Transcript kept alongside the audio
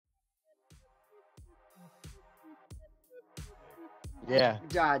Yeah.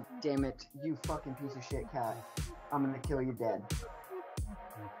 God damn it, you fucking piece of shit cat. I'm gonna kill you dead.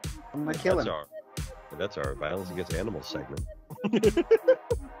 I'm gonna kill him. That's our violence against animals segment.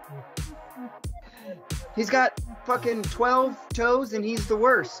 He's got fucking 12 toes and he's the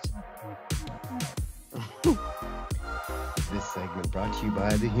worst. This segment brought to you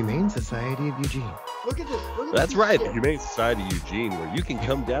by the Humane Society of Eugene. Look at this. That's right, the Humane Society of Eugene, where you can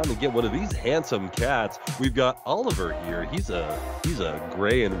come down and get one of these handsome cats. We've got Oliver here. He's a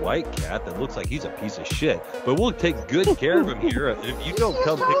gray and white cat that looks like he's a piece of shit, but we'll take good care of him here. If you don't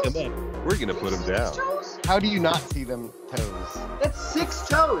come pick him up, we're gonna put him down. How do you not see them toes? That's 6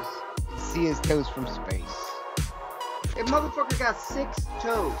 toes. You see his toes from space. That motherfucker got 6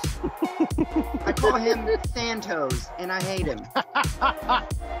 toes. I call him Thantoes, and I hate him.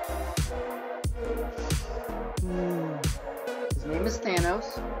 His name is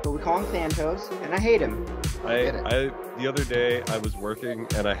Thanos, but we call him Thantoes, and I hate him. The other day I was working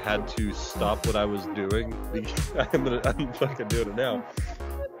and I had to stop what I was doing. I'm fucking doing it now.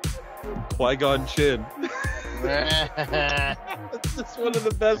 Qui-Gon Chin. It's just one of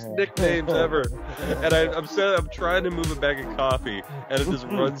the best nicknames ever. And I'm trying to move a bag of coffee, and it just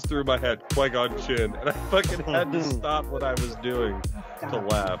runs through my head, Qui-Gon Chin. And I fucking had to stop what I was doing to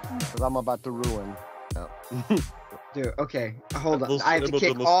laugh. Because I'm about to ruin. Oh. Dude, okay, hold on. I have to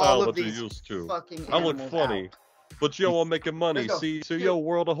kick all of these fucking I look animals funny. out. But yo, I'm making money. Let's go. See, so yo,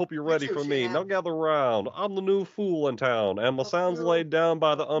 world, I hope you're ready for me. Now gather round. I'm the new fool in town, and my sound's laid down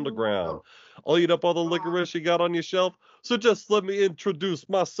by the underground. I'll eat up all the licorice you got on your shelf, so just let me introduce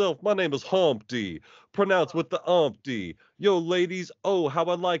myself. My name is Humpty, pronounced with the umpty. Yo, ladies, oh, how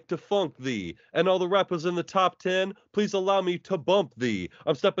I like to funk thee. And all the rappers in the top 10, please allow me to bump thee.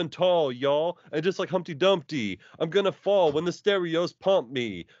 I'm stepping tall, y'all, and just like Humpty Dumpty, I'm gonna fall when the stereos pump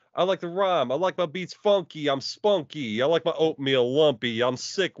me. I like the rhyme. I like my beats funky. I'm spunky. I like my oatmeal lumpy. I'm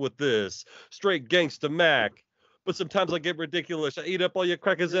sick with this. Straight gangsta Mac. But sometimes I get ridiculous. I eat up all your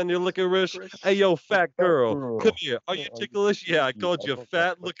crackers and your licorice. Hey, yo, fat girl. Come here. Are you ticklish? Yeah, I called you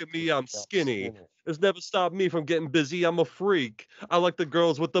fat. Look at me. I'm skinny. It's never stopped me from getting busy. I'm a freak. I like the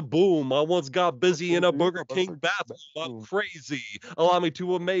girls with the boom. I once got busy in a Burger King bathroom. I'm crazy. Allow me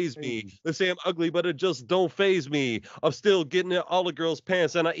to amaze me. They say I'm ugly, but it just don't faze me. I'm still getting in all the girls'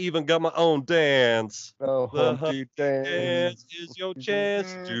 pants, and I even got my own dance. Oh, The Humpty dance is your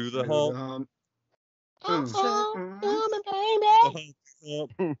chance. Do the hump. Do the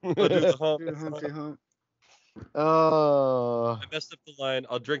hump. Oh. I messed up the line.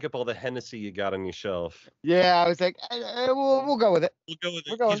 I'll drink up all the Hennessy you got on your shelf. Yeah, I was like, we'll go with it. We'll go with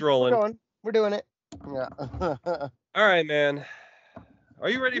it. We're going. He's rolling. We're doing it. Yeah. All right, man. Are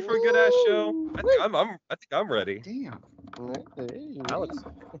you ready for a good ass show? I think I'm ready. Damn.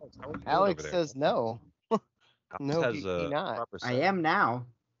 Alex says no. No, has he a not. proper I set. am now.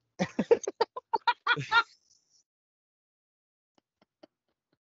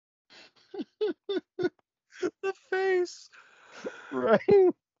 The face. Right.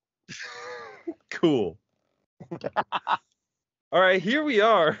 Cool. All right, here we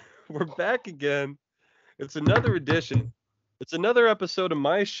are. We're back again. It's another edition. It's another episode of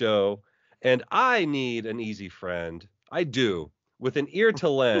my show, and I need an easy friend. I do. With an ear to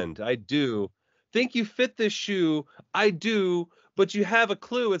lend. I do. Think you fit this shoe. I do. But you have a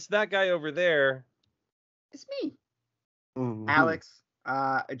clue. It's that guy over there. It's me. Mhm. Alex.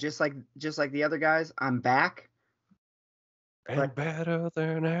 Just like the other guys, I'm back. And better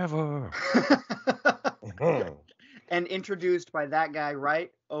than ever. And introduced by that guy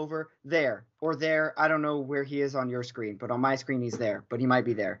right over there. Or there. I don't know where he is on your screen, but on my screen he's there. But he might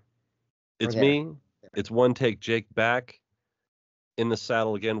be there. It's there. me. It's One Take Jake back in the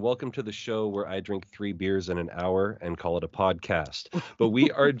saddle again. Welcome to the show where I drink 3 beers in an hour and call it a podcast. But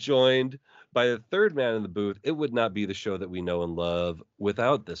we are joined by the third man in the booth. It would not be the show that we know and love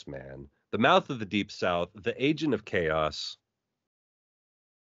without this man. The mouth of the Deep South, the agent of chaos.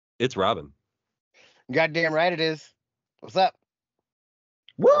 It's Robin. Goddamn right it is. What's up?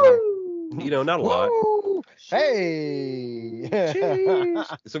 Woo! You know, not a lot. Woo! Hey.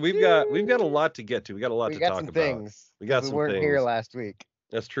 So we've got a lot to get to. We got a lot to talk some about. Things. We got We some weren't things. here last week.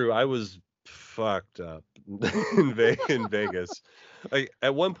 That's true. I was fucked up in Vegas. Like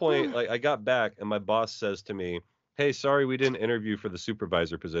at one point, like I got back and my boss says to me, "Hey, sorry we didn't interview for the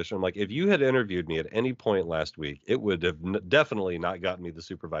supervisor position." I'm like, if you had interviewed me at any point last week, it would have definitely not gotten me the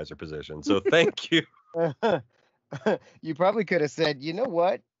supervisor position. So thank you. You probably could have said, you know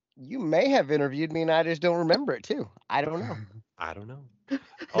what? You may have interviewed me and I just don't remember it too. I don't know. I don't know.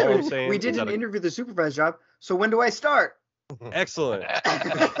 All I'm saying We is didn't that interview the supervisor job, so when do I start? excellent.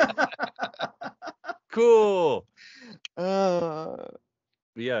 Cool.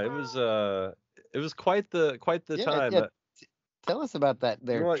 yeah, it was quite the Yeah, time. yeah. Tell us about that You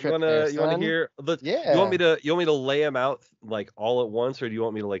there want trip there, you want to son. hear the Yeah. you want me to lay them out like all at once, or do you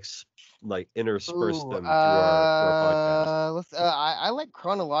want me to like intersperse Ooh, them through our podcast? let's. I like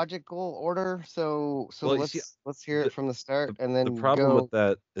chronological order, so Well, you see, let's hear the it from the start the, and the then problem with go.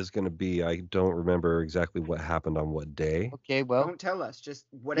 that is going to be I don't remember exactly what happened on what day. Okay, well, Don't tell us. Just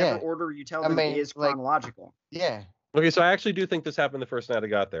whatever yeah. order you tell I them mean, is like, chronological. yeah. Okay, so I actually do think this happened the first night I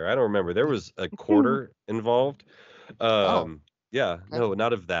got there. I don't remember. There was a quarter involved. Oh, Yeah, okay. no,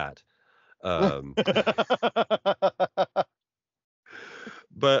 not of that. Um,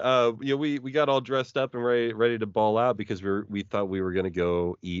 but we got all dressed up and ready to ball out because we thought we were gonna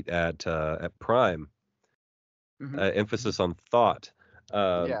go eat at Prime. Hmm. Emphasis on thought.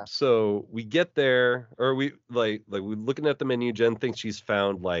 Yeah. So we get there, or we like we're looking at the menu. Jen thinks she's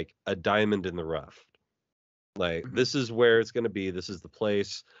found like a diamond in the rough. Like Hmm. this is where it's gonna be. This is the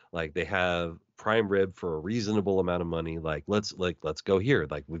place. Like they have prime rib for a reasonable amount of money. Let's go here.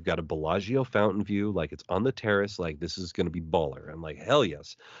 Like we've got a Bellagio fountain view. Like it's on the terrace. Like this is gonna be baller. I'm like hell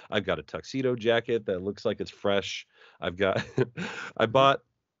yes. I've got a tuxedo jacket that looks like it's fresh. I've got I Hmm. bought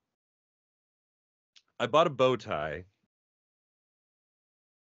I bought a bow tie.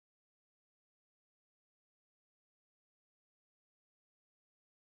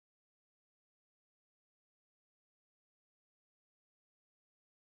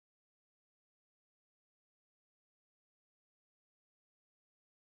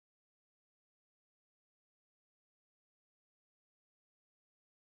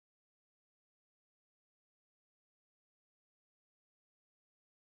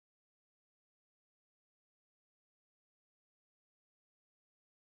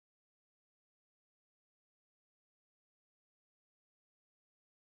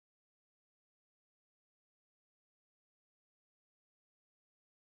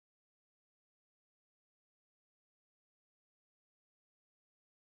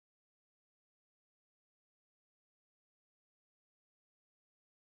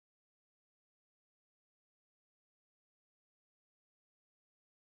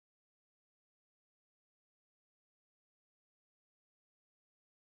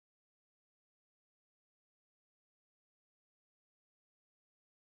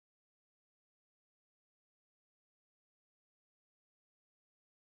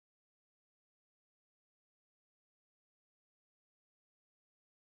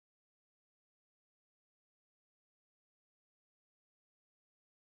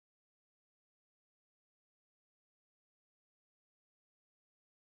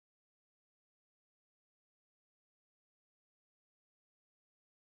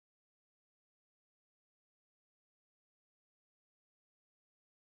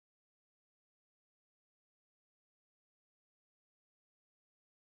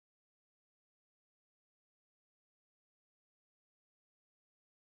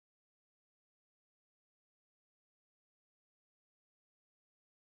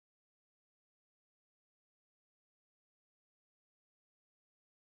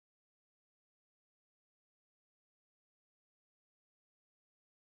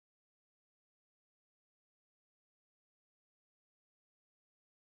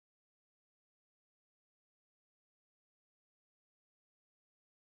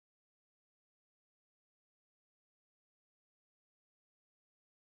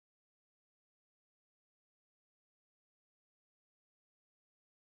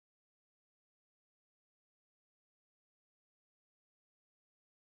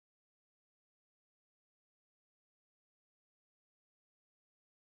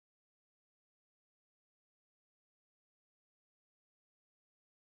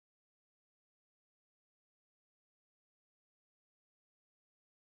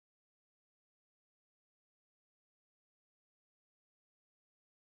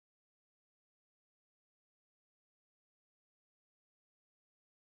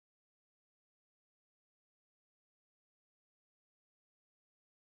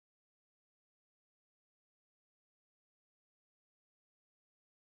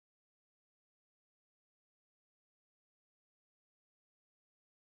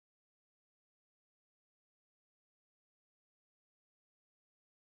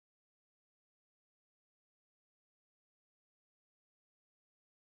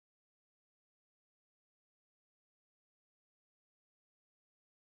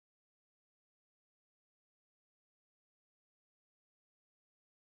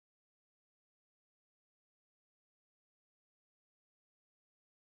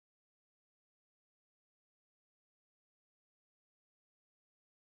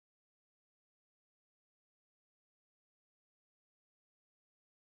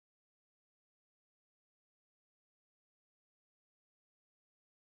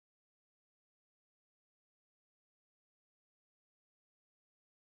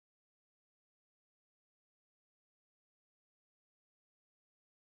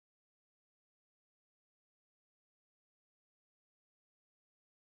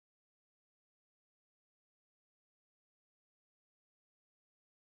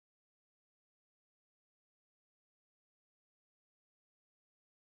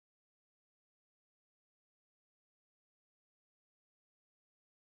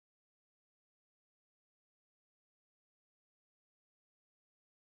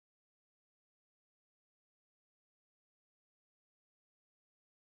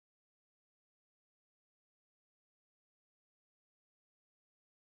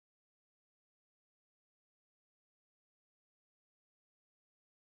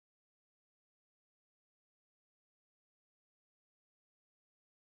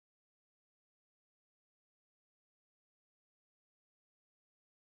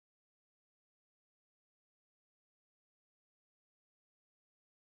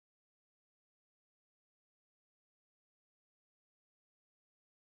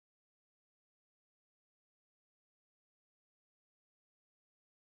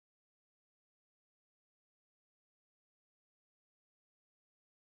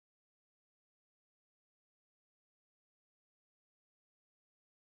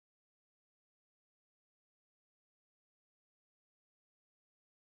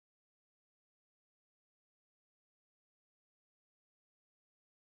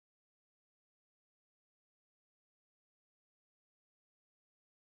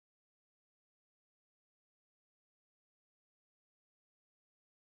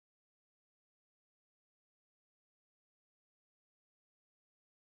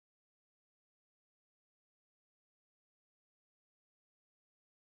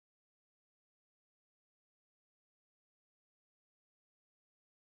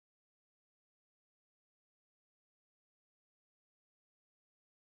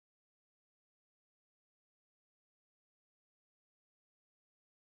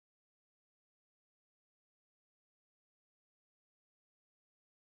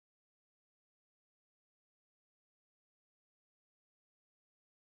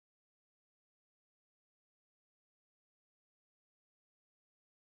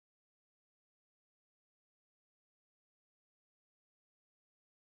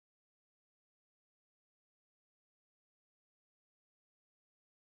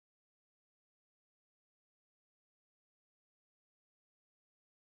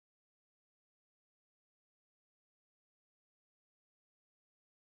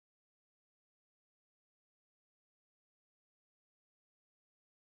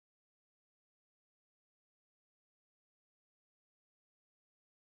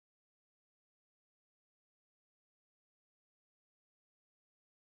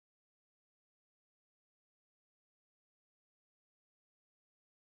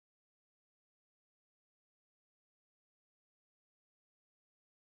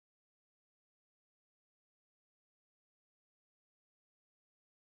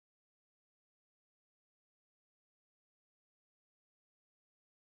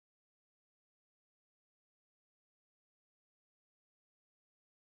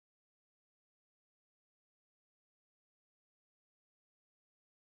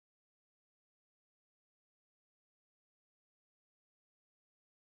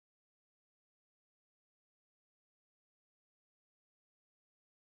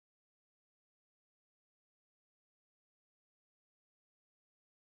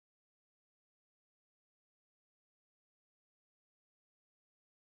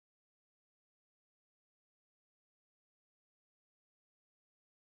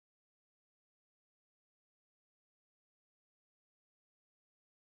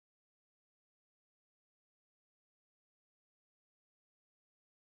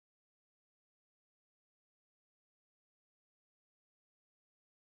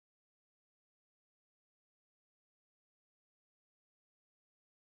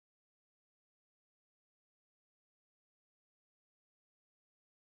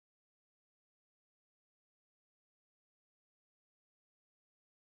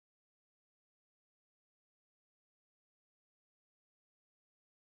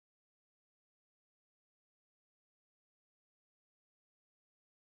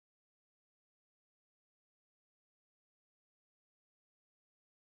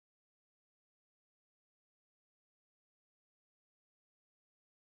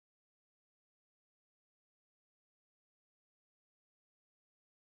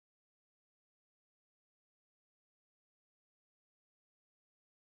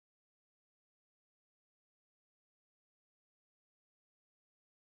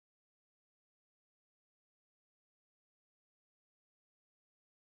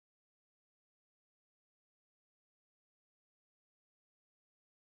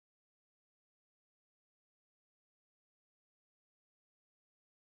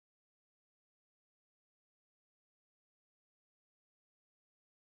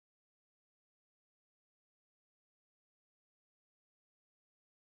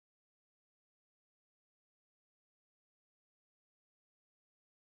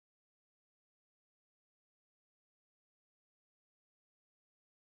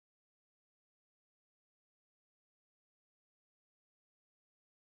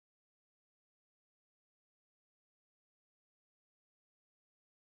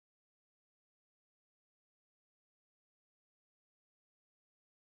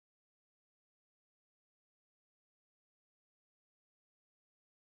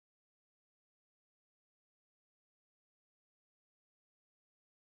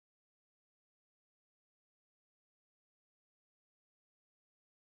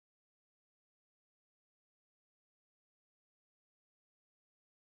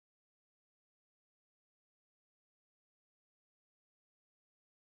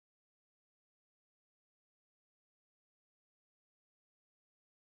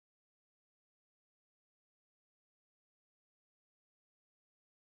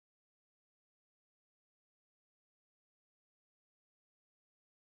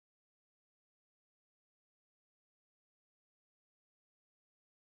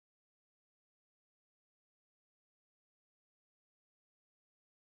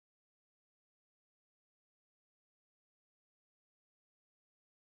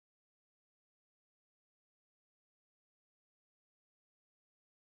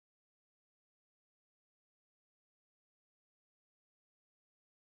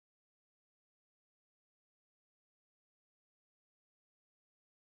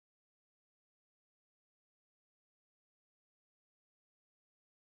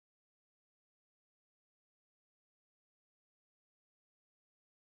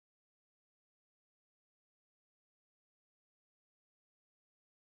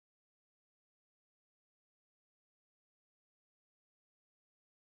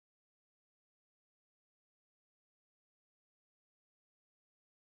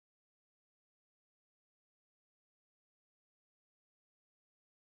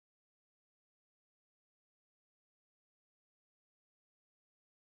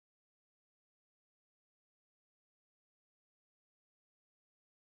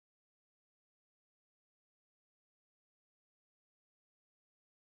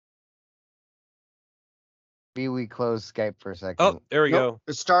 Maybe we close Skype for a second. Oh, there we Nope.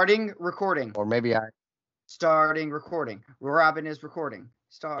 Starting recording. Or maybe I. Starting recording. Robin is recording.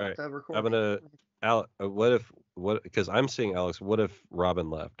 Start Right. the I'm recording. gonna because I'm seeing Alex. What if Robin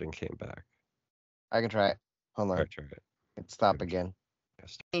left and came back? I can try it. Hold on. All right, try it. Hit stop again.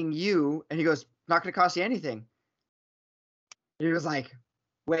 You, and he goes, not going to cost you anything. He was like,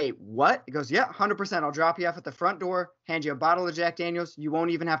 wait, what? He goes, yeah, 100%. I'll drop you off at the front door, hand you a bottle of Jack Daniels. You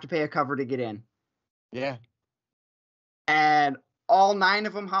won't even have to pay a cover to get in. Yeah. And all 9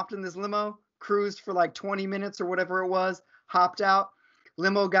 of them hopped in this limo, cruised for like 20 minutes or whatever it was, hopped out.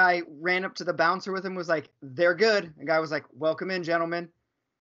 Limo guy ran up to the bouncer with him, was like, they're good. The guy was like, welcome in, gentlemen.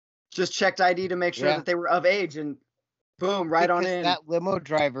 Just checked ID to make sure that they were of age, and boom, right on in. That limo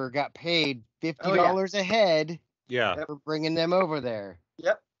driver got paid $50 a head for bringing them over there.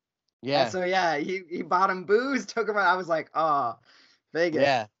 Yep. Yeah. And so, he bought him booze, took him out. I was like, oh, Vegas.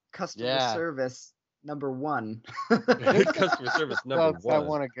 Yeah. Customer service #1. Customer service number 1. I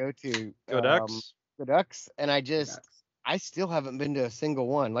want to go to. Go Ducks. The Ducks. And I still haven't been to a single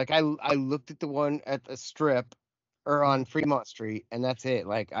one. Like, I looked at the one at the Strip or on Fremont Street, and that's it.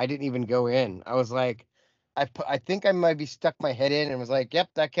 Like, I didn't even go in. I was like, I think I might be stuck my head in and was like, yep,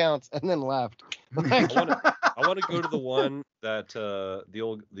 that counts, and then left. Like, I want to go to the one that the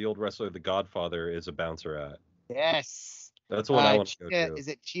old wrestler, The Godfather, is a bouncer at. Yes. That's the one I want to go to. Is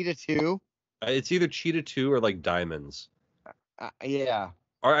it Cheetah 2? It's either Cheetah 2 or like Diamonds. Yeah.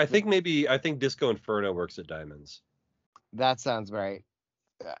 Or I think Disco Inferno works at Diamonds. That sounds right.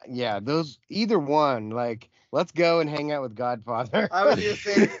 Yeah, those either one. Like, let's go and hang out with Godfather. I was just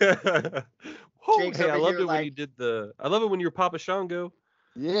saying. Hey, I loved it when you did I love it when you're Papa Shango.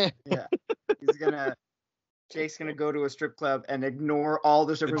 Yeah. Yeah. Jake's gonna go to a strip club and ignore all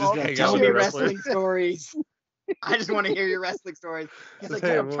the strippers. Tell me wrestling stories. I just want to hear your wrestling stories. He's like,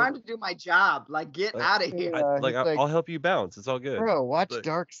 I'm trying to do my job. Like, get out of here. I'll help you bounce. It's all good. Bro, watch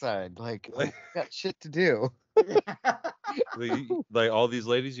Dark Side. Like, got shit to do. Like all these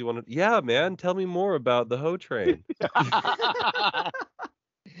ladies you want to. Yeah, man. Tell me more about the hoe train.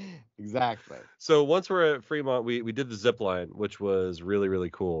 Exactly. So once we're at Fremont, we did the zip line, which was really,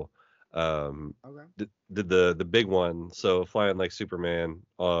 really cool. Did the big one, so flying like Superman,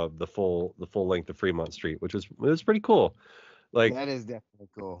 the full length of Fremont Street, which was pretty cool. Like, that is definitely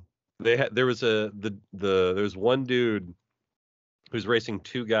cool. There was one dude who's racing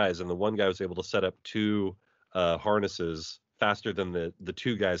 2 guys, and the one guy was able to set up 2 harnesses faster than the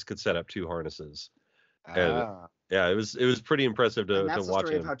 2 guys could set up 2 harnesses. And yeah, it was pretty impressive to watch. That's the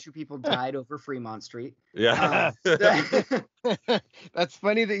story of how 2 people died over Fremont Street. Yeah. That's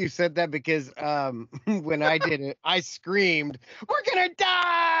funny that you said that, because when I did it, I screamed, "We're gonna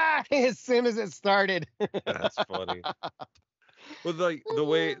die!" as soon as it started. That's funny. Well, like the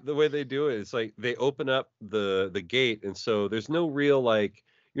way they do it, it's like they open up the gate, and so there's no real like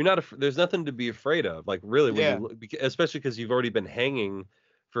there's nothing to be afraid of. Like, really, especially because you've already been hanging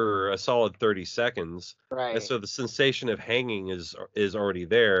for a solid 30 seconds. Right. And so the sensation of hanging is already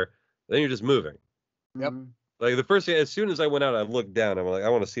there. Then you're just moving. Yep. Like, the first thing, as soon as I went out, I looked down. I'm like, I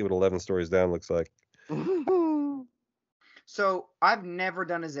want to see what 11 stories down looks like. So I've never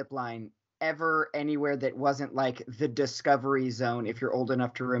done a zip line ever anywhere that wasn't like the Discovery Zone, if you're old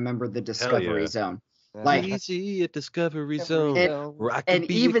enough to remember the Discovery Zone. Like, easy at Discovery Zone, where I can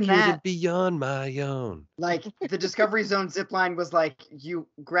be even a kid and beyond my own. Like, the Discovery Zone zip line was like, you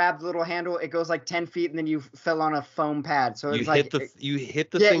grab the little handle, it goes like 10 feet, and then you fell on a foam pad. So it's like you hit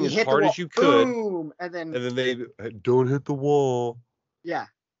the thing as hard as you could, boom, and then they don't hit the wall. Yeah,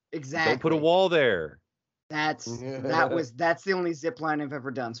 exactly. Don't put a wall there. That's the only zip line I've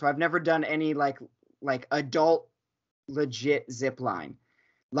ever done. So I've never done any like adult legit zip line.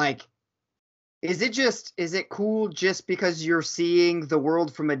 Like, is it cool just because you're seeing the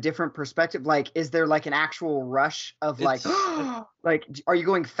world from a different perspective? Like, is there like an actual rush of like are you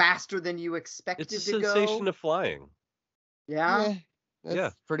going faster than you expected to go? It's a sensation of flying. Yeah.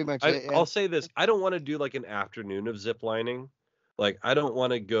 That's pretty much it. Yeah. I'll say this. I don't want to do like an afternoon of zip lining. Like, I don't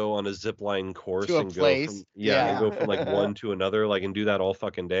want to go on a zip line course and go from like one to another, like, and do that all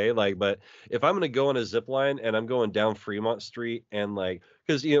fucking day. Like, but if I'm going to go on a zip line and I'm going down Fremont Street, and like,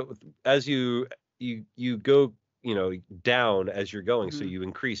 because, as you go, down as you're going, so you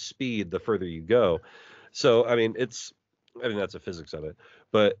increase speed the further you go. So, I mean, that's the physics of it,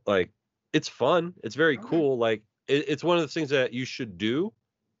 but like, it's fun. It's very cool. Like, it's one of the things that you should do,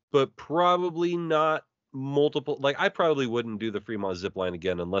 but probably not multiple. Like, I probably wouldn't do the Fremont zip line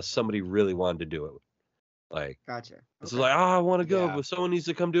again unless somebody really wanted to do it. Like, gotcha. It's like, I want to go, but someone needs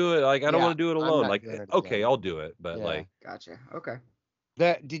to come do it. Like, I don't want to do it alone. Like, okay, I'll do it, but like, gotcha. Okay.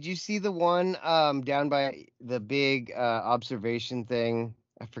 Did you see the one down by the big observation thing?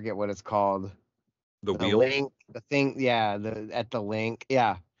 I forget what it's called. The The wheel? link, the thing, yeah, at the link.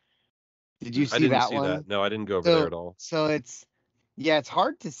 Yeah. Did you I see didn't that see one? that. No, I didn't go over there at all. So it's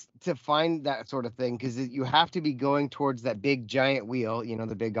hard to find that sort of thing because you have to be going towards that big giant wheel,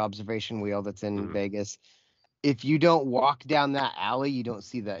 the big observation wheel that's in Vegas. If you don't walk down that alley, you don't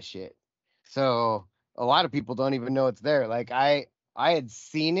see that shit. So a lot of people don't even know it's there. Like I had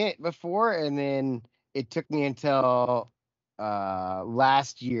seen it before, and then it took me until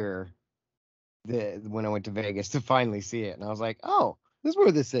last year when I went to Vegas to finally see it, and I was like, oh, this is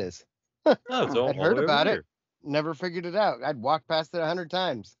where this is. Oh, it's all I'd the heard way over about here. it, never figured it out. I'd walked past it 100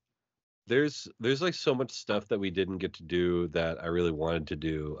 times. There's like so much stuff that we didn't get to do that I really wanted to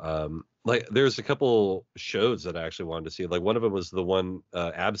do. Like there's a couple shows that I actually wanted to see. Like one of them was the one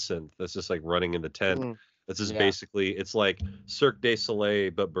Absinthe that's just like running in the tent. That's just basically it's like Cirque du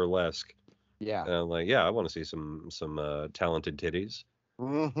Soleil but burlesque. Yeah. And I'm like, yeah, I want to see some talented titties.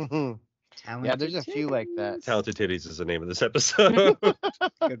 Yeah, there's a few like that. Talented Titties is the name of this episode.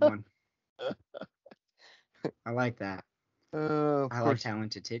 Good one. I like that. I like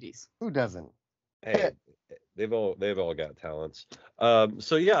talented titties. Who doesn't? Hey, they've all got talents.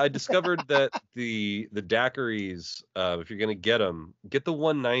 So yeah, I discovered that the daiquiris, if you're gonna get them, get the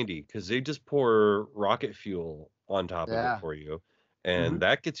 190 because they just pour rocket fuel on top of it for you, and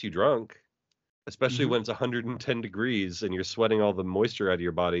that gets you drunk. Especially when it's 110 degrees and you're sweating all the moisture out of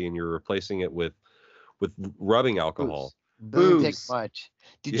your body and you're replacing it with rubbing alcohol. Doesn't take much.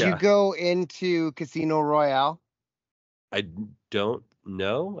 Did you go into Casino Royale? I don't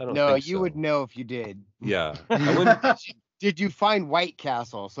know. I don't No, think you so. would know if you did. Yeah. I wouldn't... Did you find White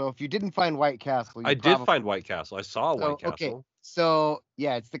Castle? So if you didn't find White Castle, I did find White Castle. I saw White Castle. Okay. So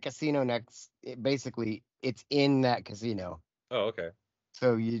yeah, it's the casino next. Basically, it's in that casino. Oh, okay.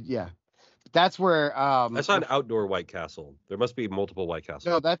 So that's where I saw an outdoor White Castle. There must be multiple White Castles.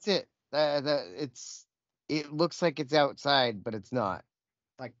 No, that's it. It looks like it's outside, but it's not.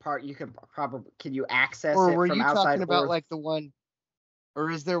 Like you can you access or it were from you outside? Talking about like the one, or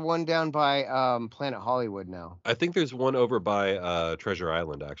is there one down by Planet Hollywood now? I think there's one over by Treasure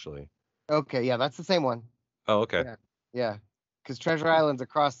Island actually. Okay, yeah, that's the same one. Oh, okay. Yeah, because Treasure Island's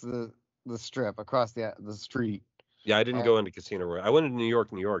across the strip, across the street. Yeah, I didn't go into Casino Royale. I went into New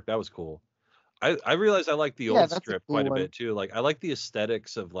York. That was cool. I realized I like the old strip quite a bit too. Like I like the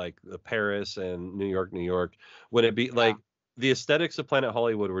aesthetics of like the Paris and New York. When it be like the aesthetics of Planet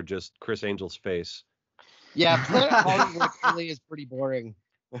Hollywood were just Chris Angel's face. Yeah, Planet Hollywood really is pretty boring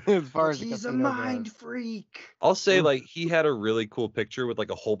as far as he's a mind freak. I'll say like he had a really cool picture with like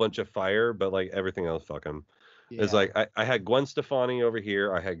a whole bunch of fire, but like everything else, fuck him. Yeah. It's like I had Gwen Stefani over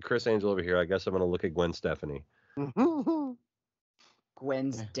here, I had Chris Angel over here. I guess I'm gonna look at Gwen Stefani.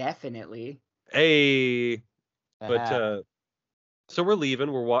 Gwen's definitely. Hey, but so we're leaving.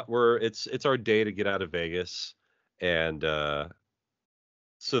 It's our day to get out of Vegas, and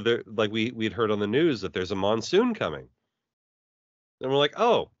so there, like we'd heard on the news that there's a monsoon coming, and we're like,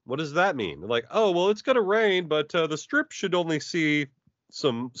 oh, what does that mean? They're like, oh, well, it's gonna rain, but the strip should only see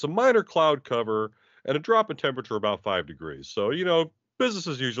some minor cloud cover and a drop in temperature about 5 degrees. So business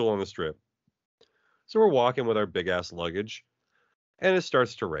as usual on the strip. So we're walking with our big ass luggage, and it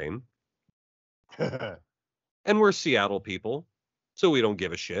starts to rain. And we're Seattle people, so we don't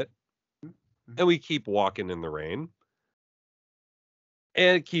give a shit. And we keep walking in the rain.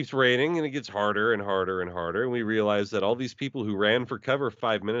 And it keeps raining, and it gets harder and harder and harder. And we realize that all these people who ran for cover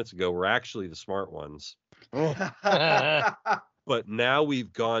 5 minutes ago were actually the smart ones. But now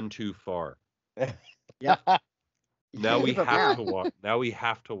we've gone too far. Yeah. Now we have to walk. Now we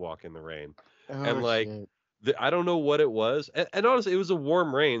have to walk in the rain. And like, I don't know what it was. And honestly, it was a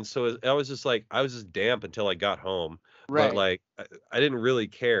warm rain. So I was just damp until I got home. Right. But like, I didn't really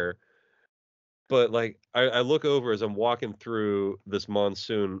care. But like, I look over as I'm walking through this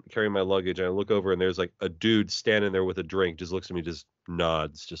monsoon, carrying my luggage. And I look over and there's like a dude standing there with a drink, just looks at me, just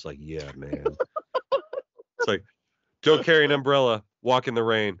nods, just like, yeah, man. It's like, don't carry an umbrella, walk in the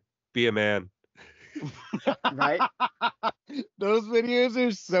rain, be a man. Right? Those videos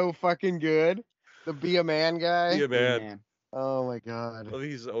are so fucking good. The Be a Man guy. Be a man. Oh my god. Well,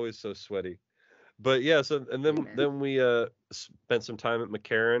 he's always so sweaty. But yeah, so and then we spent some time at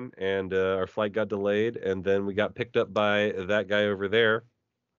McCarran, and our flight got delayed, and then we got picked up by that guy over there.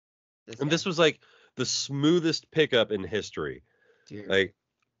 This was like the smoothest pickup in history. Dude. Like,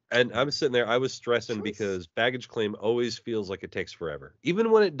 and I'm sitting there, I was stressing because baggage claim always feels like it takes forever, even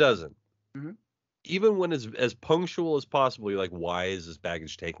when it doesn't. Mm-hmm. Even when it's as punctual as possible, you're like, why is this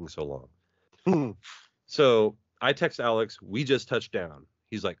baggage taking so long? So I text Alex, we just touched down.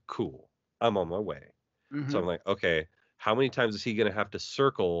 He's like, cool, I'm on my way. So I'm like, okay, how many times is he going to have to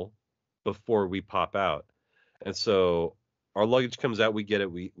circle before we pop out? And so our luggage comes out, we get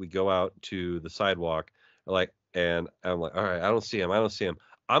it, we go out to the sidewalk, and I'm like, all right, I don't see him.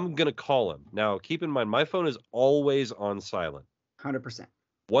 I'm going to call him. Now, keep in mind, my phone is always on silent. 100%.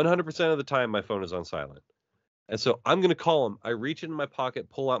 100% of the time, my phone is on silent. And so I'm going to call him. I reach in my pocket,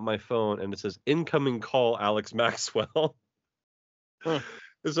 pull out my phone, and it says, incoming call, Alex Maxwell. Huh.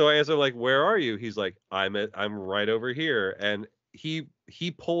 And so I answer, like, where are you? He's like, I'm right over here. And he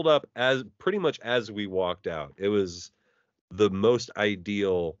pulled up as pretty much as we walked out. It was the most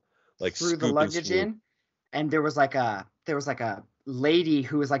ideal, like, threw the luggage in, and there was like a lady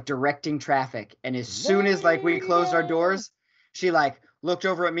who was like directing traffic, and as soon as like we closed our doors, she like looked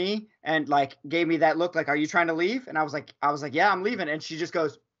over at me and like gave me that look like, are you trying to leave? And I was like, yeah, I'm leaving. And she just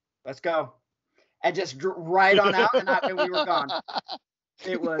goes, let's go, and just right on out, and we were gone.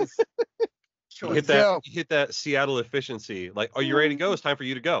 It was you hit that Seattle efficiency. Like, are you ready to go? It's time for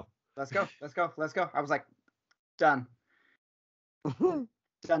you to go. Let's go. I was like, done.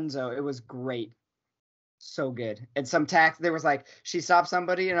 Dunzo. It was great. So good. And there was like, she stopped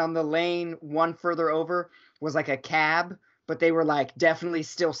somebody, and on the lane one further over was like a cab, but they were like definitely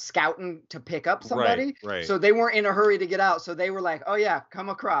still scouting to pick up somebody. Right. So they weren't in a hurry to get out. So they were like, oh yeah, come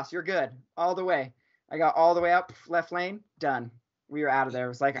across. You're good. All the way. I got all the way up, left lane, done. We were out of there. It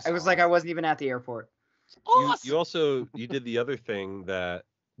was like I wasn't even at the airport. Awesome. You did the other thing that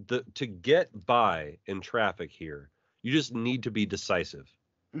to get by in traffic here, you just need to be decisive.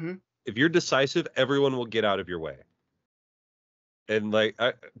 Mm-hmm. If you're decisive, everyone will get out of your way. And like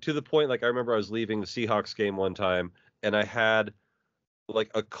to the point, like I remember I was leaving the Seahawks game one time, and I had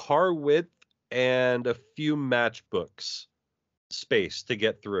like a car width and a few matchbooks space to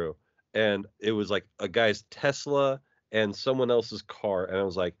get through, and it was like a guy's Tesla and someone else's car, and I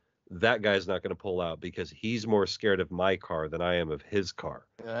was like, that guy's not going to pull out because he's more scared of my car than I am of his car.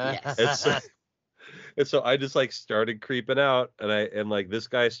 Yes. And so I just like started creeping out, and like this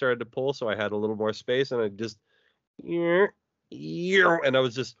guy started to pull, so I had a little more space, and I just and I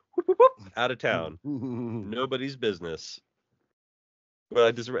was just out of town. Nobody's business.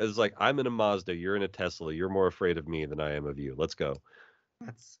 But it's like, I'm in a Mazda, you're in a Tesla, you're more afraid of me than I am of you. Let's go.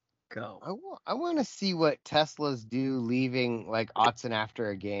 Let's go. I want to see what Teslas do leaving like Autzen after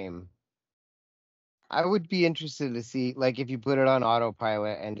a game. I would be interested to see, like, if you put it on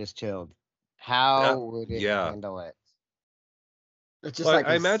autopilot and just chilled, how would it handle it? It's just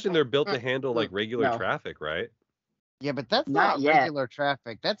I imagine they're built to handle like regular traffic, right? Yeah, but that's not regular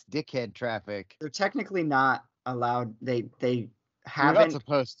traffic. That's dickhead traffic. They're technically not allowed. They haven't. You're not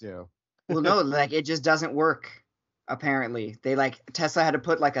supposed to. Well, no, like it just doesn't work. Apparently, they Tesla had to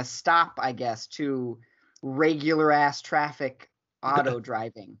put like a stop, I guess, to regular ass traffic auto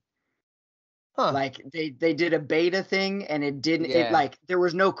driving. Huh. Like they did a beta thing, and it didn't. Yeah. It like there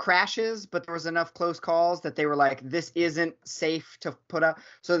was no crashes, but there was enough close calls that they were like, this isn't safe to put up.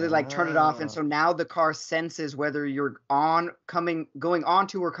 So they like turn it off, and so now the car senses whether you're going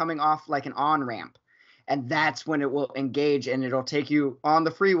onto or coming off like an on ramp. And that's when it will engage, and it'll take you on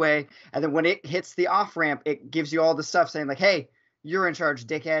the freeway. And then when it hits the off ramp, it gives you all the stuff saying like, hey, you're in charge,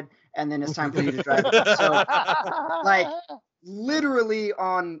 dickhead. And then it's time for you to drive. So like literally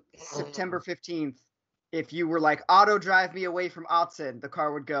on September 15th, if you were like, auto drive me away from Autzen, the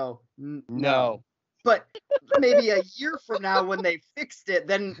car would go, no. But maybe a year from now when they fixed it,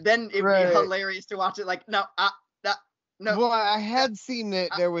 then it'd be hilarious to watch it. Like, no. Well, I had seen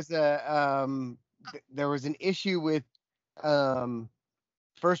that there was an issue with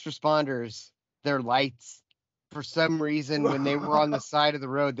first responders, their lights. For some reason, when they were on the side of the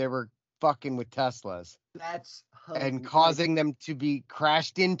road, they were fucking with Teslas. That's and causing them to be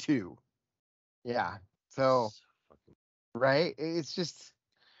crashed into. Yeah. So, right? It's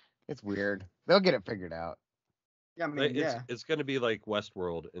weird. They'll get it figured out. Yeah, I mean, it's going to be like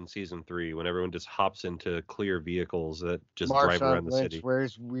Westworld in season 3 when everyone just hops into clear vehicles that just Marshawn drive around the Lynch city.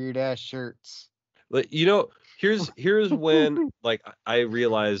 Wears weird ass shirts. Like, you know, here's when like I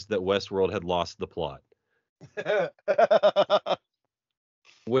realized that Westworld had lost the plot.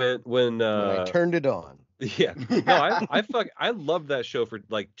 when I turned it on. Yeah. No, I loved that show for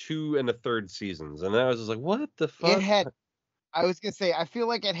like 2 1/3 seasons, and then I was just like, what the fuck? I was gonna say, I feel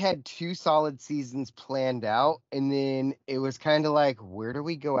like it had 2 solid seasons planned out, and then it was kind of like, where do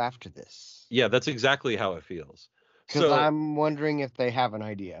we go after this? Yeah, that's exactly how it feels. Because I'm wondering if they have an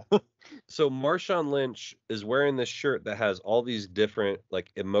idea. So Marshawn Lynch is wearing this shirt that has all these different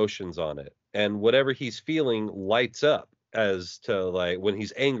like emotions on it, and whatever he's feeling lights up as to like when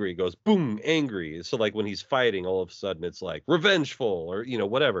he's angry, it goes boom, angry. So like when he's fighting, all of a sudden it's like revengeful or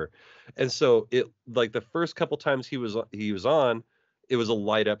whatever. And so it like the first couple times he was on, it was a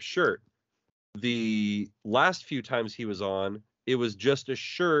light up shirt. The last few times he was on, it was just a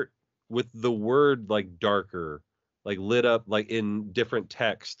shirt with the word like darker, like lit up like in different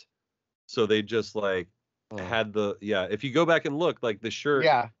text. So they just like had if you go back and look, like the shirt,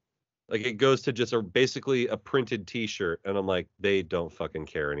 like it goes to just basically a printed T-shirt, and I'm like, they don't fucking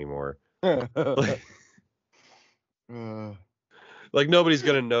care anymore. Like nobody's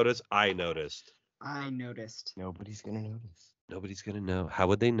gonna notice. I noticed. Nobody's gonna notice. Nobody's gonna know. How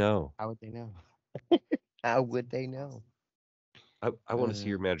would they know? How would they know? How would they know? I want to see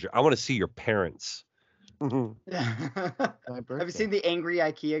your manager. I want to see your parents. Have you seen the angry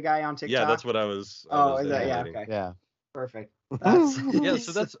IKEA guy on TikTok? Yeah, that's what I was. Is that okay? Yeah. Perfect. Yeah,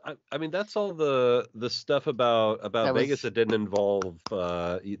 so that's. I mean, that's all the stuff about Vegas that didn't involve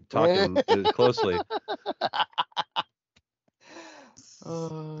talking closely.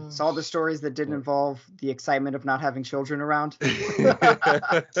 It's all the stories that didn't involve the excitement of not having children around.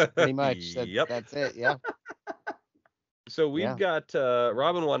 Pretty much. That's it. Yeah. So we've got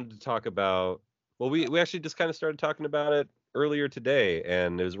Robin wanted to talk about. Well, we actually just kind of started talking about it earlier today,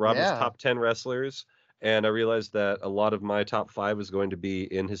 and it was Robin's top 10 wrestlers. And I realized that a lot of my top 5 is going to be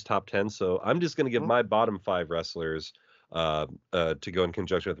in his top 10. So I'm just going to give my bottom 5 wrestlers to go in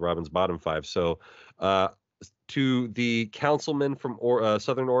conjunction with Robin's bottom 5. So to the councilman from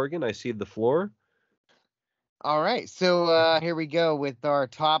Southern Oregon, I cede the floor. All right. So here we go with our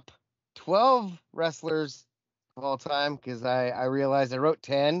top 12 wrestlers of all time, because I realized I wrote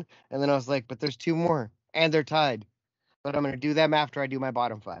 10, and then I was like, but there's 2 more, and they're tied. But I'm going to do them after I do my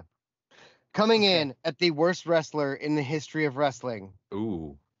bottom 5. Coming in at the worst wrestler in the history of wrestling.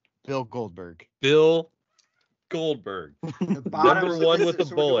 Ooh. Bill Goldberg. Bill Goldberg. Number 1 with a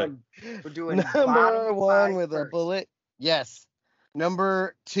bullet. We're doing number 1 with a bullet. Yes.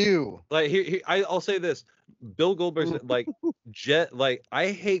 Number 2. Like I'll say this. Bill Goldberg's like Jen. Like I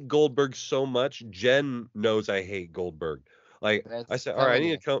hate Goldberg so much. Jen knows I hate Goldberg. Like I said, all right, I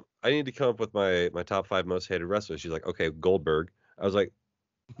need to come up with my top 5 most hated wrestlers. She's like, okay, Goldberg. I was like,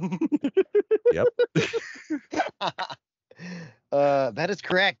 yep. That is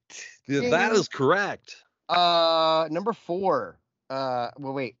correct. That is correct. Number 4. Well,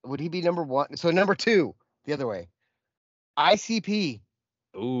 wait, would he be number 1? So number 2, the other way. ICP.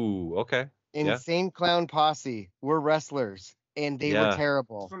 Ooh, okay. Insane Clown Posse were wrestlers, and they were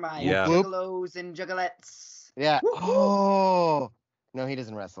terrible. For my juggalos and juggalettes. Yeah. Woo-hoo. Oh. No, he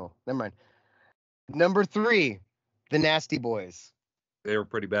doesn't wrestle. Never mind. Number 3, the Nasty Boys. They were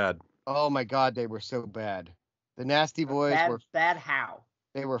pretty bad. Oh my God, they were so bad. The Nasty Boys were bad. How?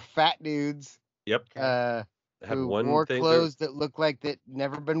 They were fat dudes. Yep. Who wore clothes that looked like that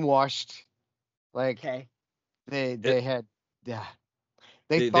never been washed. Like they had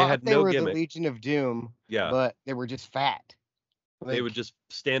They thought they were gimmick. The Legion of Doom. Yeah. But they were just fat. Like, they would just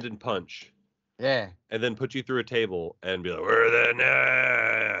stand and punch. Yeah. And then put you through a table and be like, "We're the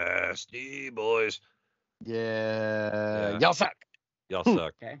Nasty Boys." Yeah. Y'all suck. Y'all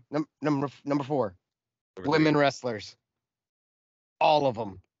suck. Okay. Number 4. Women wrestlers. All of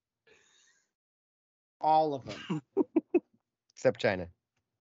them. All of them. Except China.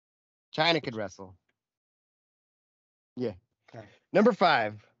 China could wrestle. Yeah. Okay. Number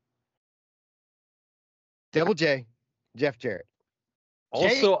 5. Double J, Jeff Jarrett.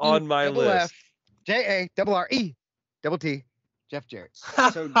 Also on my list. J-A-R-R-E, double T, Jeff Jarrett.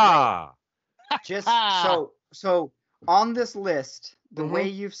 So on this list, the way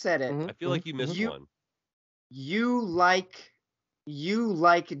you've said it, I feel like you missed one. You like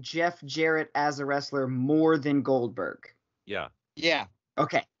Jeff Jarrett as a wrestler more than Goldberg. Yeah. Yeah.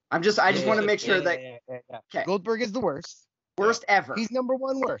 Okay. I just want to make sure that. Okay. Goldberg is the worst. Worst ever. He's number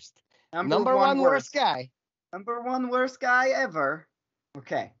 1 worst. Number one worst guy. Number 1 worst guy ever.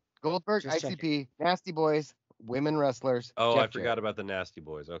 Okay. Goldberg, just ICP, Nasty Boys, women wrestlers. Oh, Jeff I forgot Jarrett. about the Nasty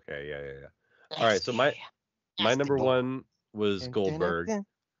Boys. Okay, yeah. All right, so my number 1 was Goldberg.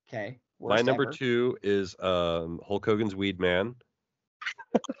 Okay. My number 2 is Hulk Hogan's Weed Man.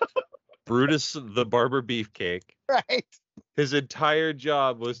 Brutus the Barber Beefcake. Right. His entire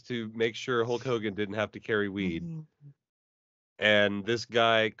job was to make sure Hulk Hogan didn't have to carry weed. And this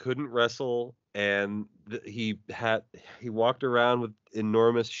guy couldn't wrestle, and he walked around with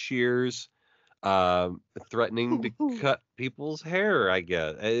enormous shears, threatening to cut people's hair, I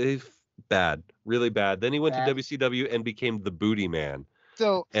guess. It's bad, really bad. Then he went to WCW and became the Booty Man.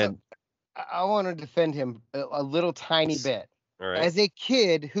 So I want to defend him a little tiny bit. All right. As a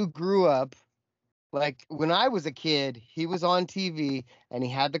kid who grew up Like when I was a kid, he was on TV and he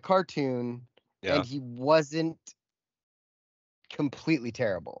had the cartoon, Yeah. and he wasn't completely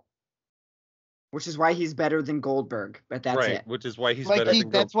terrible. Which is why he's better than Goldberg, but that's right, it. which is why he's Like better than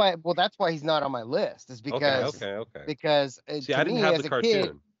that's why. Well, that's why he's not on my list. Is because Okay. because See, to I didn't me have as the a cartoon.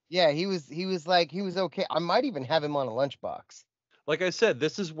 kid, yeah, he was okay. I might even have him on a lunchbox. Like I said,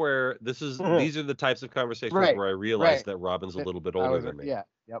 these are the types of conversations Right, where I realize that Robin's a little bit older than me. Yeah.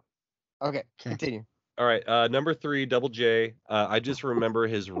 Yep. Okay. Continue. All right, number 3, Double J. I just remember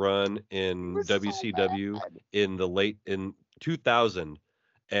his run in was so WCW bad. in 2000,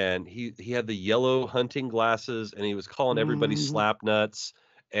 and he had the yellow hunting glasses, and he was calling everybody slap nuts,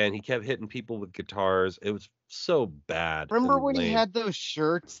 and he kept hitting people with guitars. It was so bad. Remember and when he lame. had those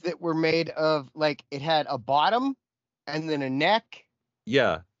shirts that were made of like it had a bottom and then a neck,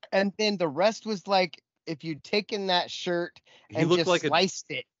 Yeah, and then the rest was like if you'd taken that shirt he and looked just like sliced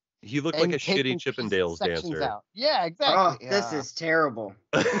it he looked like a and shitty taken Chippendales sections dancer. out. Yeah, Oh, exactly. this is terrible.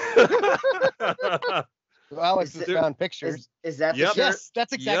 Alex has found pictures. Is that the Yep. shirt? Yes,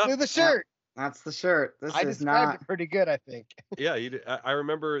 that's exactly the shirt. That's the shirt. This I is described not. it pretty good, I think. Yeah, I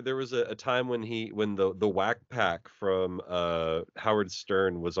remember there was a time when the Whack Pack from Howard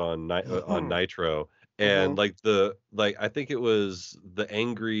Stern was on on Nitro, and I think it was the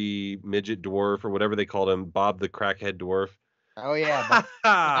angry midget dwarf or whatever they called him, Bob the crackhead dwarf. Oh yeah.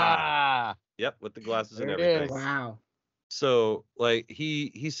 Yep, with the glasses There and it everything. is. Wow. So like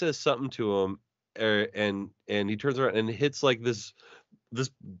he says something to him, and he turns around and hits like this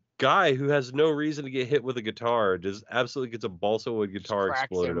guy who has no reason to get hit with a guitar, just absolutely gets a balsa wood guitar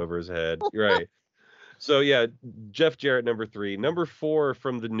exploded over his head. Right. So yeah, Jeff Jarrett, number 3. Number 4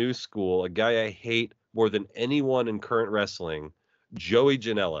 from the new school, a guy I hate more than anyone in current wrestling, Joey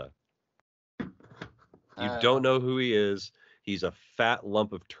Janela. You don't know who he is. He's a fat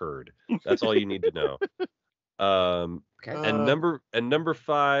lump of turd. That's all you need to know. Okay. And number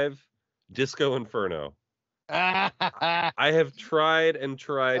 5, Disco Inferno. I have tried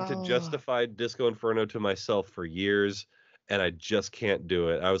to justify Disco Inferno to myself for years, and I just can't do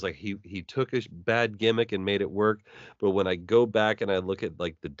it. I was like, he took a bad gimmick and made it work, but when I go back and I look at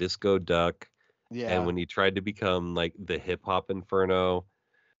like the Disco Duck, and when he tried to become like the Hip Hop Inferno,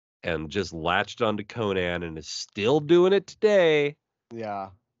 and just latched onto Conan and is still doing it today. Yeah.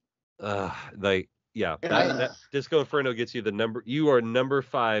 That Disco Inferno gets you you are number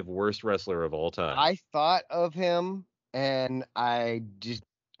 5 worst wrestler of all time. I thought of him and I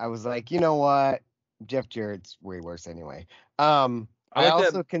was like, you know what? Jeff Jarrett's way worse anyway. I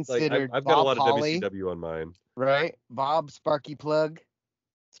also considered I've got a lot Holly, of WCW on mine. Right? Bob Sparky Plug.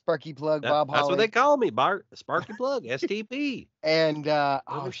 Bob Holly. That's what they call me, Sparky Plug, STP. And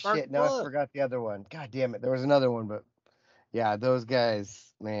Sparky shit, no, I forgot the other one. God damn it. There was another one, but yeah, those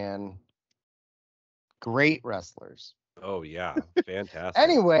guys, man. Great wrestlers. Oh yeah, fantastic.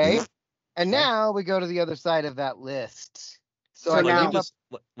 Anyway, and now we go to the other side of that list. So now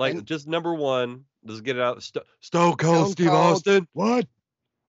just number 1. Let's get it out. Stone Cold Steve Austin. What?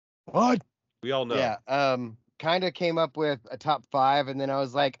 We all know. Yeah. Kind of came up with a top 5, and then I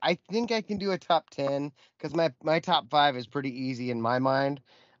was like, I think I can do a top 10 because my top 5 is pretty easy in my mind.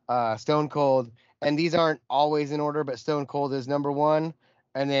 Stone Cold, and these aren't always in order, but Stone Cold is number 1,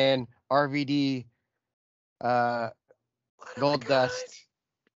 and then RVD, Gold Dust,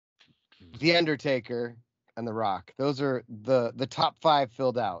 The Undertaker, and The Rock. Those are the top 5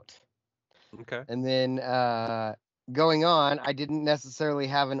 filled out. Okay. And then going on, I didn't necessarily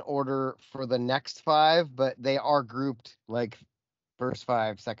have an order for the next 5, but they are grouped like first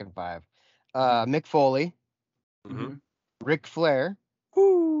 5, second 5. Mick Foley, Ric Flair.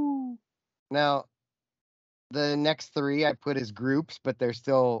 Woo. Now, the next 3 I put as groups, but they're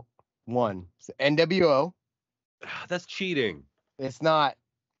still one. So NWO. That's cheating. It's not.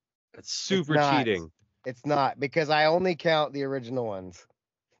 That's super cheating. It's not, because I only count the original ones.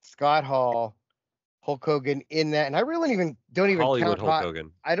 Scott Hall, Hulk Hogan in that, and I really don't even Hollywood count Hulk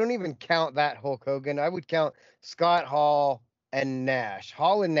Hogan. I don't even count that Hulk Hogan. I would count Scott Hall and Nash.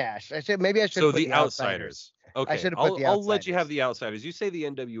 Hall and Nash. I should put the outsiders. Okay, I should have put the outsiders. I'll let you have the outsiders. You say the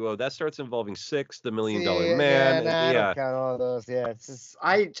NWO. That starts involving Syxx, the $1 Million Man. Yeah, I don't count all those. Yeah, it's just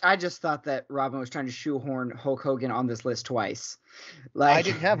I just thought that Robin was trying to shoehorn Hulk Hogan on this list twice. Like I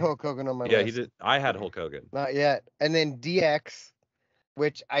didn't have Hulk Hogan on my list. Yeah, he did. I had Hulk Hogan. Not yet. And then DX,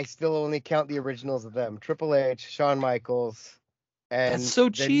 which I still only count the originals of them. Triple H, Shawn Michaels, and that's so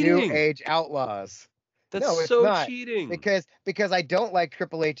cheating. New Age Outlaws. That's so cheating. Because I don't like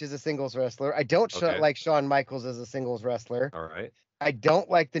Triple H as a singles wrestler. I don't like Shawn Michaels as a singles wrestler. All right. I don't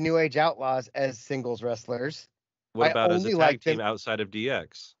like the New Age Outlaws as singles wrestlers. What about as a tag team outside of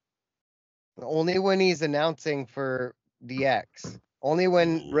DX? Only when he's announcing for DX. Only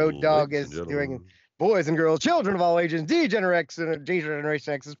when Road Dogg is doing boys and girls, children of all ages, D-Generation and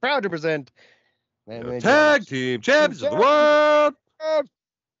D-Generation X is proud to present tag team champions of the world.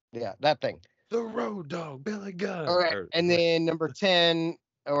 Yeah, that thing. The Road Dogg, Billy Gunn. All right, and then number 10,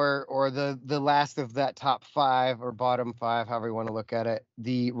 or the last of that top 5 or bottom 5, however you want to look at it,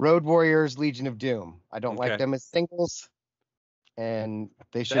 the Road Warriors Legion of Doom. I don't like them as singles, and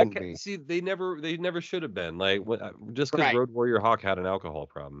they shouldn't be. See, they never should have been. Like, just because Road Warrior Hawk had an alcohol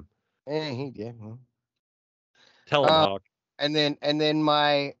problem. He did. Well. Tell him, Hawk. And then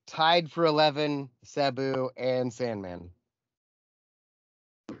my tied for 11, Sabu and Sandman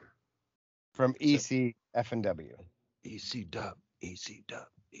from EC F&W. EC Dub.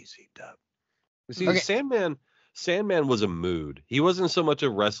 See, Sandman was a mood. He wasn't so much a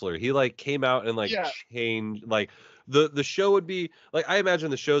wrestler. He like came out and like changed. Like the show would be like, I imagine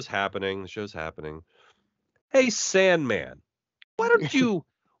the show's happening. Hey, Sandman, why don't you?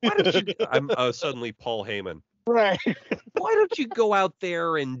 I'm suddenly Paul Heyman. Right. Why don't you go out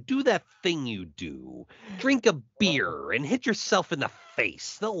there and do that thing you do? Drink a beer and hit yourself in the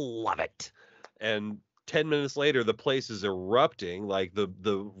face. They'll love it. And 10 minutes later, the place is erupting. Like the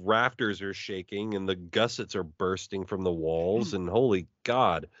rafters are shaking and the gussets are bursting from the walls. And holy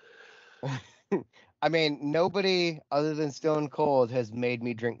God. I mean, nobody other than Stone Cold has made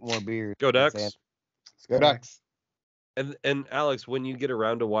me drink more beer. Go Ducks. Let's go Ducks. And Alex, when you get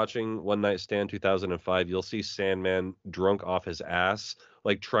around to watching One Night Stand 2005, you'll see Sandman drunk off his ass,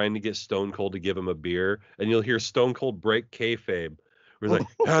 like trying to get Stone Cold to give him a beer, and you'll hear Stone Cold break kayfabe. We're like,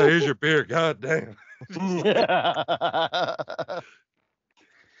 oh, here's your beer, god damn.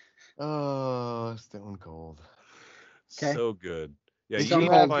 Oh, Stone Cold. Okay. So good. Yeah, did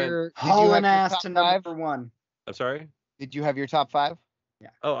you have your hauling ass to number 1? I'm sorry? Did you have your top 5? Yeah.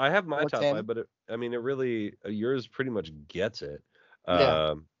 Oh, I have my top 5, but it really, yours pretty much gets it.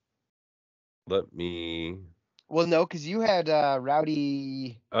 Let me. Well, no, because you had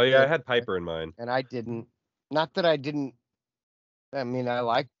Rowdy. Oh yeah, I had Piper in mine, and I didn't. Not that I didn't. I mean, I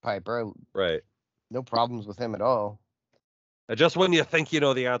like Piper. Right. No problems with him at all. Just when you think you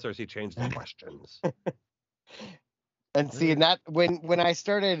know the answers, he changed the questions. And see, and that when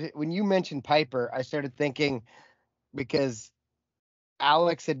you mentioned Piper, I started thinking, because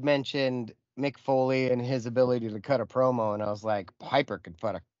Alex had mentioned Mick Foley and his ability to cut a promo, and I was like, Piper could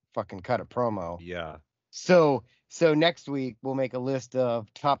fucking cut a promo. Yeah. So next week we'll make a list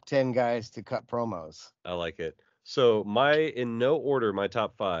of top 10 guys to cut promos. I like it. So in no order, my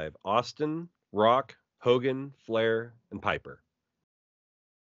top 5: Austin, Rock, Hogan, Flair, and Piper.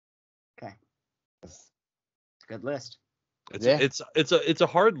 Okay. It's a good list. It's a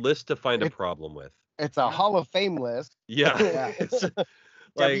hard list to find a problem with. It's a Hall of Fame list. Yeah. It's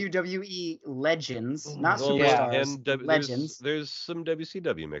like, WWE legends, not superstars. And legends. There's some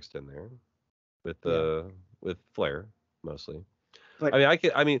WCW mixed in there with Flair mostly. But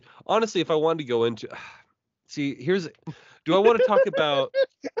I mean, honestly, if I wanted to go into, do I want to talk about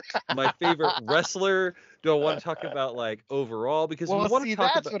my favorite wrestler? Do I want to talk about like overall? Because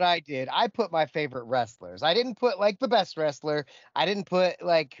that's what I did. I put my favorite wrestlers. I didn't put like the best wrestler. I didn't put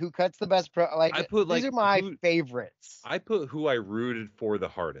like who cuts the best pro. Like I put these are my favorites. I put who I rooted for the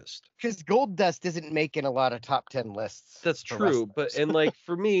hardest. Because Goldust isn't making a lot of top 10 lists. That's true, but like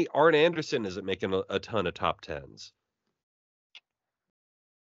for me, Arn Anderson isn't making a ton of top 10s.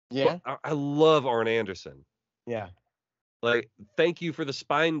 Yeah, I love Arn Anderson. Yeah. Like, thank you for the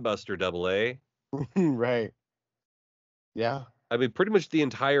spine buster, AA. Right. Yeah. I mean, pretty much the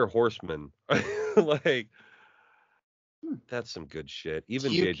entire Horseman. Like, that's some good shit.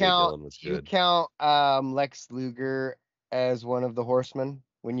 Even J.J. Dillon was good. Do you count Lex Luger as one of the Horsemen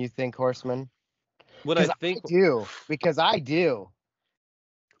when you think Horseman? I do. Because I do.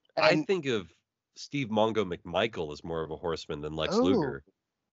 I think of Steve Mongo McMichael as more of a Horseman than Lex Luger.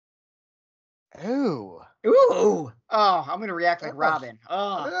 Ooh. Oh, I'm going to react like Robin.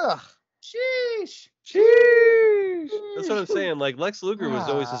 Oh. Sheesh. That's what I'm saying. Like, Lex Luger was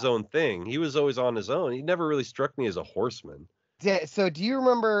always his own thing. He was always on his own. He never really struck me as a horseman. So do you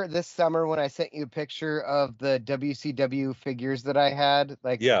remember this summer when I sent you a picture of the WCW figures that I had?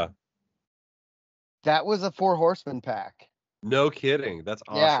 Like, yeah. That was a 4 horseman pack. No kidding. That's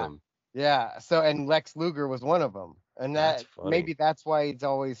awesome. Yeah. So, and Lex Luger was one of them. And maybe that's why it's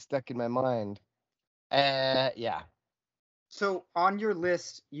always stuck in my mind. Yeah. So on your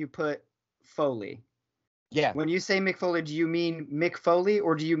list, you put Foley. Yeah. When you say Mick Foley, do you mean Mick Foley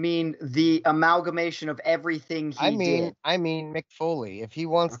or do you mean the amalgamation of everything he did? I mean Mick Foley. If he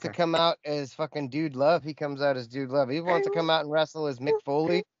wants to come out as fucking Dude Love, he comes out as Dude Love. If he wants to come out and wrestle as Mick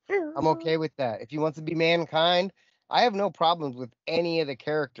Foley, I'm okay with that. If he wants to be Mankind, I have no problems with any of the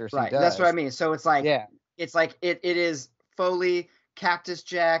characters he does. That's what I mean. So it's like, yeah, it is Foley, Cactus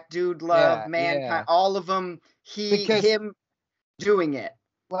Jack, Dude Love, Mankind, all of them. Him doing it.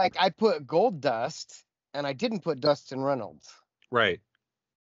 Like I put Gold Dust, and I didn't put Dustin Reynolds. Right.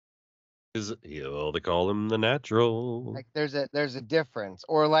 They call him the Natural. Like there's a difference,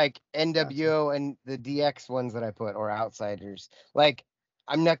 or like NWO and the DX ones that I put, or Outsiders. Like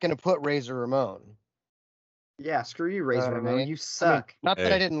I'm not gonna put Razor Ramon. Yeah, screw you, Razor Ramon. You suck. Not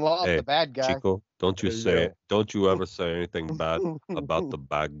that I didn't love the bad guy. Chico, don't you ever say anything bad about the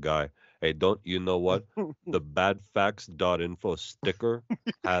bad guy. Hey, don't you know what? The badfacts.info sticker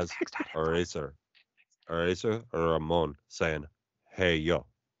has Razor Ramon saying, "Hey yo."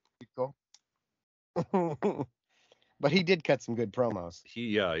 Chico. But he did cut some good promos.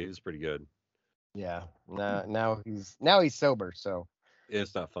 He was pretty good. Yeah. Now he's sober, so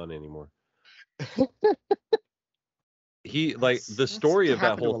it's not fun anymore. He the story of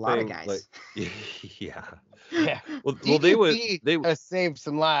that whole thing. Like, yeah. Well, they would save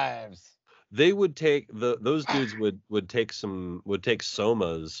some lives. They would take those dudes would take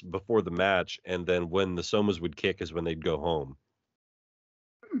somas before the match, and then when the somas would kick is when they'd go home.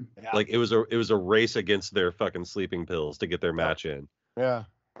 Yeah. Like it was a race against their fucking sleeping pills to get their match in. Yeah,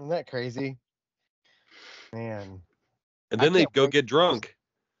 isn't that crazy, man? And then they'd go get drunk.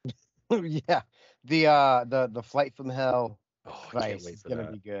 Yeah, the Flight from Hell fight is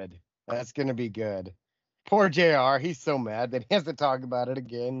gonna be good. That's gonna be good. Poor JR, he's so mad that he has to talk about it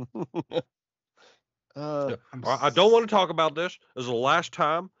again. I don't want to talk about this. This is the last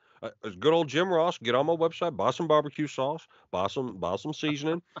time. It's good old Jim Ross. Get on my website, buy some barbecue sauce, buy some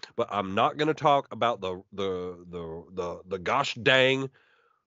seasoning. But I'm not going to talk about the gosh dang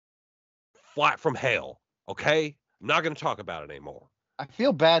Flight from Hell. Okay, I'm not going to talk about it anymore. I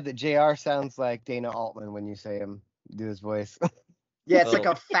feel bad that JR sounds like Dana Altman when you say him. Do his voice. Yeah, it's like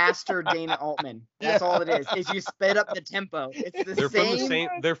a faster Dana Altman. That's all it is you sped up the tempo. It's the same.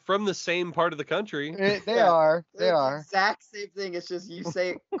 They're from the same part of the country. They are. Exact same thing. It's just you say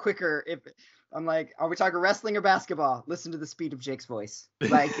it quicker. If I'm like, are we talking wrestling or basketball? Listen to the speed of Jake's voice.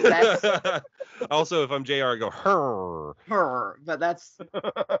 Like that's. Also, if I'm JR, I go her. But that's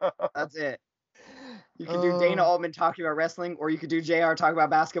it. You could do Dana Altman talking about wrestling, or you could do JR talking about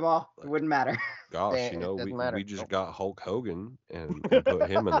basketball. It wouldn't matter. Gosh, we just got Hulk Hogan and put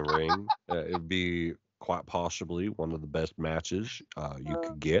him in the ring. It'd be quite possibly one of the best matches you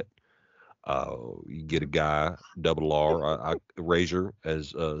could get. You get a guy, double R, Razor,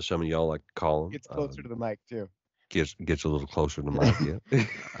 as some of y'all like to call him. Gets closer to the mic, too. Gets a little closer to the mic, yeah.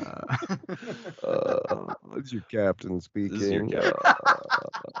 It's your captain speaking. This is your captain.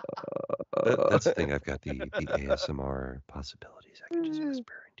 That's the thing. I've got the ASMR possibilities. I can just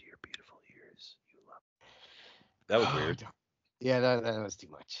whisper into your beautiful ears. You love it. That was weird. Yeah, that was too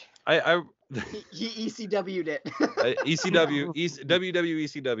much. He ECW'd it. ECW,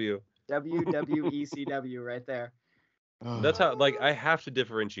 WWECW. WWECW right there. That's how, I have to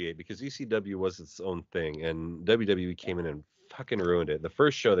differentiate because ECW was its own thing and WWE came in and fucking ruined it. The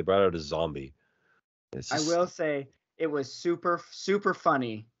first show they brought out a zombie. I will say it was super, super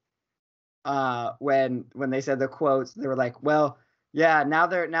funny. When they said the quotes, they were like, "Well, yeah, now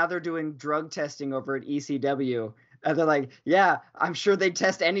they're doing drug testing over at ECW." And they're like, "Yeah, I'm sure they'd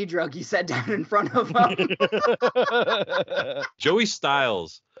test any drug you set down in front of them." Joey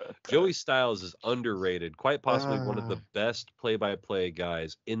Styles is underrated, quite possibly one of the best play-by-play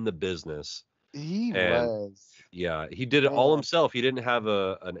guys in the business. He was. Yeah, he did it all himself. He didn't have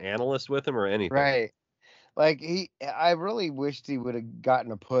an analyst with him or anything. Right. Like I really wished he would have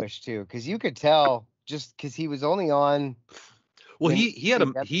gotten a push too, because you could tell just because he was only on. Well,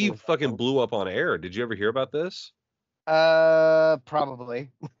 he fucking blew up on air. Did you ever hear about this? Probably.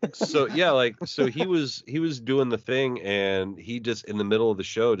 So yeah, so he was doing the thing, and he just in the middle of the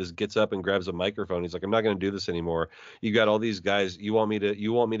show just gets up and grabs a microphone. He's like, "I'm not going to do this anymore. You got all these guys. You want me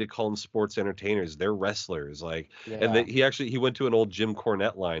to call them sports entertainers? They're wrestlers." And then he went to an old Jim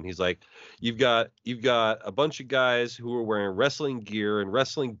Cornette line. He's like, "You've got a bunch of guys who are wearing wrestling gear and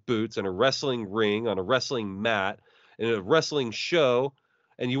wrestling boots and a wrestling ring on a wrestling mat in a wrestling show,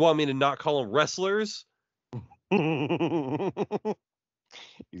 and you want me to not call them wrestlers?"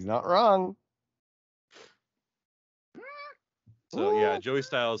 He's not wrong. So yeah, Joey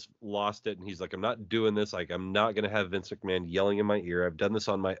Styles lost it, and he's like, "I'm not doing this. Like, I'm not gonna have Vince McMahon yelling in my ear. I've done this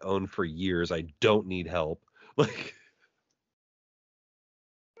on my own for years. I don't need help."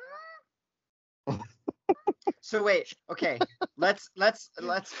 So wait, okay. Let's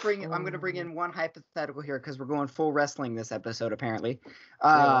bring. I'm gonna bring in one hypothetical here because we're going full wrestling this episode apparently,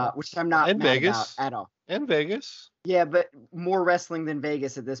 which I'm not mad about at all. And Vegas. Yeah, but more wrestling than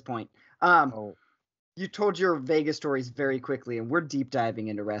Vegas at this point. You told your Vegas stories very quickly, and we're deep diving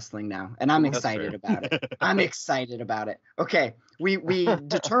into wrestling now, and I'm excited about it. I'm excited about it. Okay, we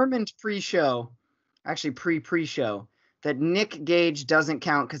determined pre-show, actually pre-show, that Nick Gage doesn't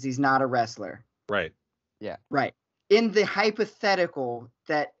count because he's not a wrestler. Right. Yeah. Right. In the hypothetical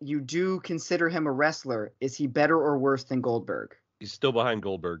that you do consider him a wrestler, is he better or worse than Goldberg? He's still behind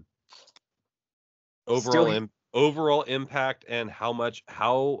Goldberg. Overall impact and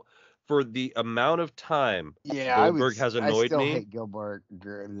how for the amount of time Goldberg has annoyed I still me. Hate Gilbert.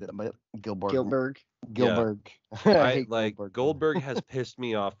 Gilbert. Yeah. I like Goldberg has pissed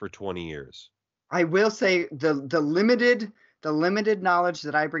me off for 20 years. I will say the limited knowledge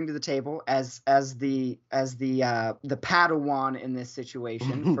that I bring to the table as the Padawan in this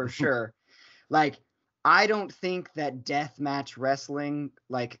situation for sure. Like, I don't think that deathmatch wrestling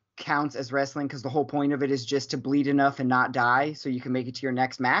like counts as wrestling because the whole point of it is just to bleed enough and not die so you can make it to your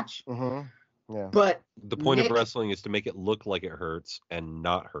next match. Mm-hmm. Yeah. But the point of wrestling is to make it look like it hurts and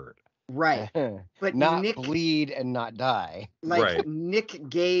not hurt. Right. But not bleed and not die. Like right. Nick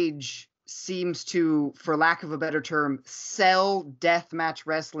Gage seems to, for lack of a better term, sell deathmatch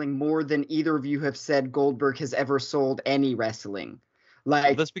wrestling more than either of you have said Goldberg has ever sold any wrestling. Like,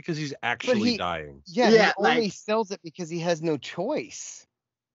 well, that's because he's actually dying. Yeah, he only sells it because he has no choice.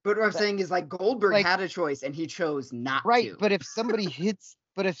 But what I'm saying is, like, Goldberg had a choice and he chose not to. Right, but if somebody hits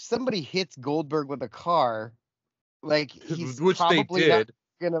Goldberg with a car, like, he's probably not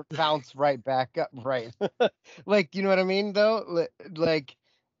gonna bounce right back up, right? Like, you know what I mean, though? Like,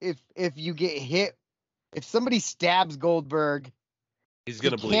 if you get hit, if somebody stabs Goldberg, he's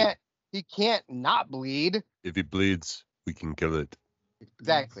gonna bleed. He can't not bleed. If he bleeds, we can kill it.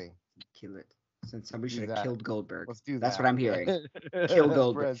 Exactly. Kill it. Since somebody should have killed Goldberg. Let's do that. That's what I'm hearing. Kill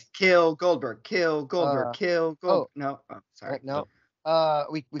Goldberg. Kill Goldberg. Kill Goldberg. Kill Goldberg. No. Oh, sorry. No.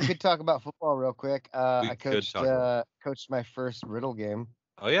 We could talk about football real quick. I coached my first Riddle game.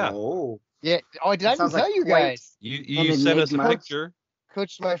 Oh yeah. Oh. Yeah. Oh, did I even tell you guys? You sent us a picture.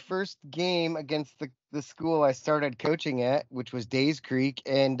 Coached my first game against the school I started coaching at, which was Days Creek,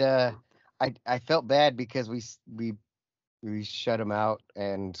 and I felt bad because we shut them out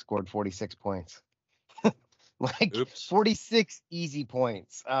and scored 46 points. Like, oops. 46 easy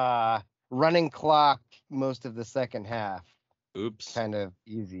points. Running clock most of the second half. Oops. Kind of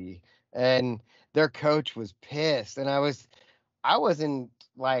easy. And their coach was pissed, and I wasn't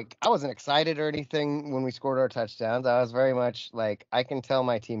excited or anything when we scored our touchdowns. I was very much like, I can tell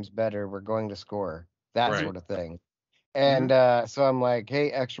my team's better. We're going to score. That sort of thing. And so I'm like,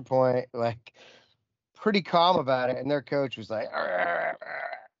 hey, extra point, like, pretty calm about it. And their coach was like,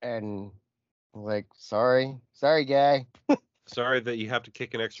 and like, sorry guy. Sorry that you have to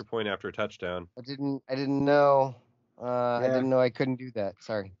kick an extra point after a touchdown. I didn't know. I didn't know I couldn't do that.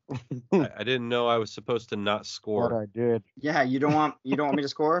 Sorry. I didn't know I was supposed to not score. But I did. Yeah, you don't want me to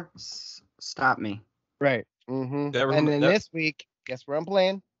score? Stop me. Right. Mm-hmm. And then this week, guess where I'm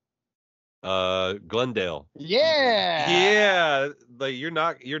playing? Glendale. Yeah. Yeah. Like, you're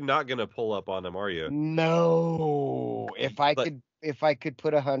not gonna pull up on them, are you? No. If I could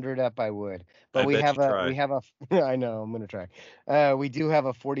put 100 up, I would. But we have a I know, I'm gonna try. We do have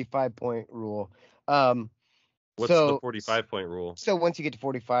a 45-point rule. What's the 45-point rule? So once you get to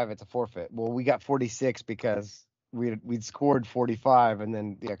 45, it's a forfeit. Well, we got 46 because we'd scored 45 and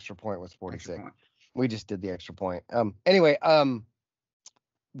then the extra point was 46. We just did the extra point. Anyway,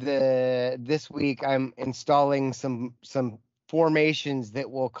 this week I'm installing some formations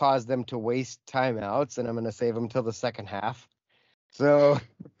that will cause them to waste timeouts, and I'm going to save them till the second half. So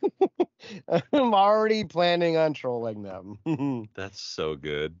I'm already planning on trolling them. That's so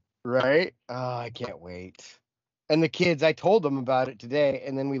good. Right? Oh, I can't wait. And the kids, I told them about it today,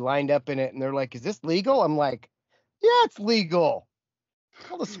 and then we lined up in it, and they're like, is this legal? I'm like, yeah, it's legal. It's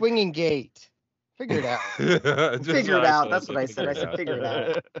called a swinging gate. Figure it out. Figure it out. That's what I said. I said, figure it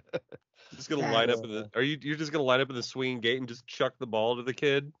out. Just gonna line up you're just gonna line up in the swinging gate and just chuck the ball to the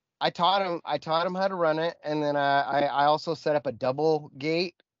kid? I taught him how to run it, and then I also set up a double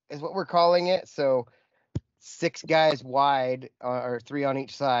gate, is what we're calling it. So 6 guys wide, or 3 on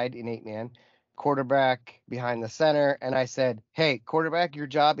each side in 8-man. Quarterback behind the center, and I said, hey, quarterback, your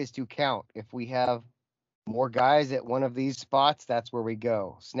job is to count. If we have more guys at one of these spots, that's where we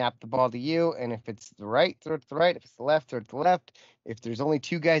go. Snap the ball to you, and if it's the right, throw it to the right. If it's the left, throw it to the left. If there's only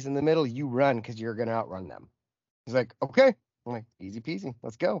 2 guys in the middle, you run because you're going to outrun them. He's like, okay. I'm like, easy peasy.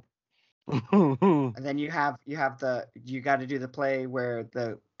 Let's go. And then you got to do the play where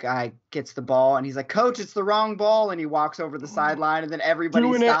the guy gets the ball and he's like, "Coach, it's the wrong ball," and he walks over the sideline and then everybody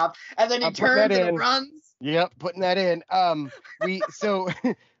Doing stops and then he I'm putting turns that and in. runs. Yep, putting that in. So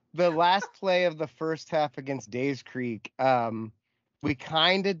the last play of the first half against Days Creek, we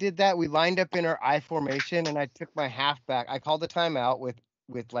kind of did that. We lined up in our I formation, and I took my halfback. I called the timeout with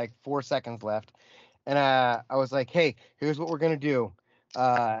like 4 seconds left, and I was like, "Hey, here's what we're gonna do.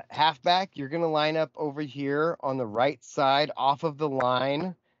 Halfback, you're gonna line up over here on the right side, off of the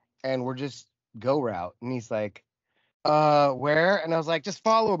line, and we're just go route." And he's like, where?" And I was like, "Just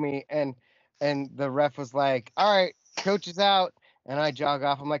follow me." And the ref was like, "All right, coach is out." And I jog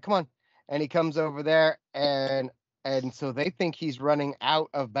off. I'm like, "Come on." And he comes over there, and so they think he's running out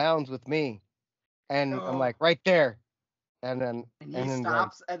of bounds with me. And I'm like, "Right there." And then he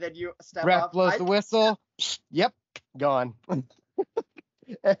stops, and then you step ref up. blows the whistle. Yep, gone.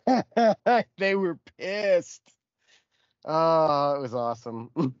 They were pissed. Oh, it was awesome.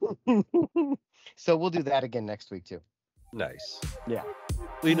 So we'll do that again next week too. Nice. Yeah.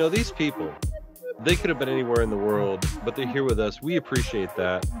 Well, these people, they could have been anywhere in the world, but they're here with us. We appreciate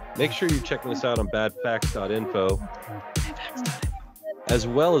that. Make sure you're checking us out on badfacts.info, as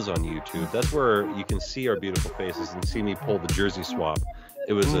well as on YouTube. That's where you can see our beautiful faces and see me pull the jersey swap.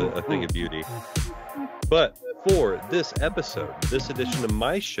 It was a thing of beauty. But for this episode, this edition of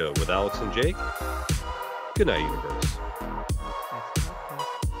my show with Alex and Jake, good night, universe.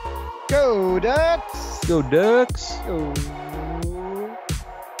 Go Ducks! Go Ducks! Go.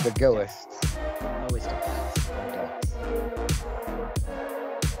 The Ghosts.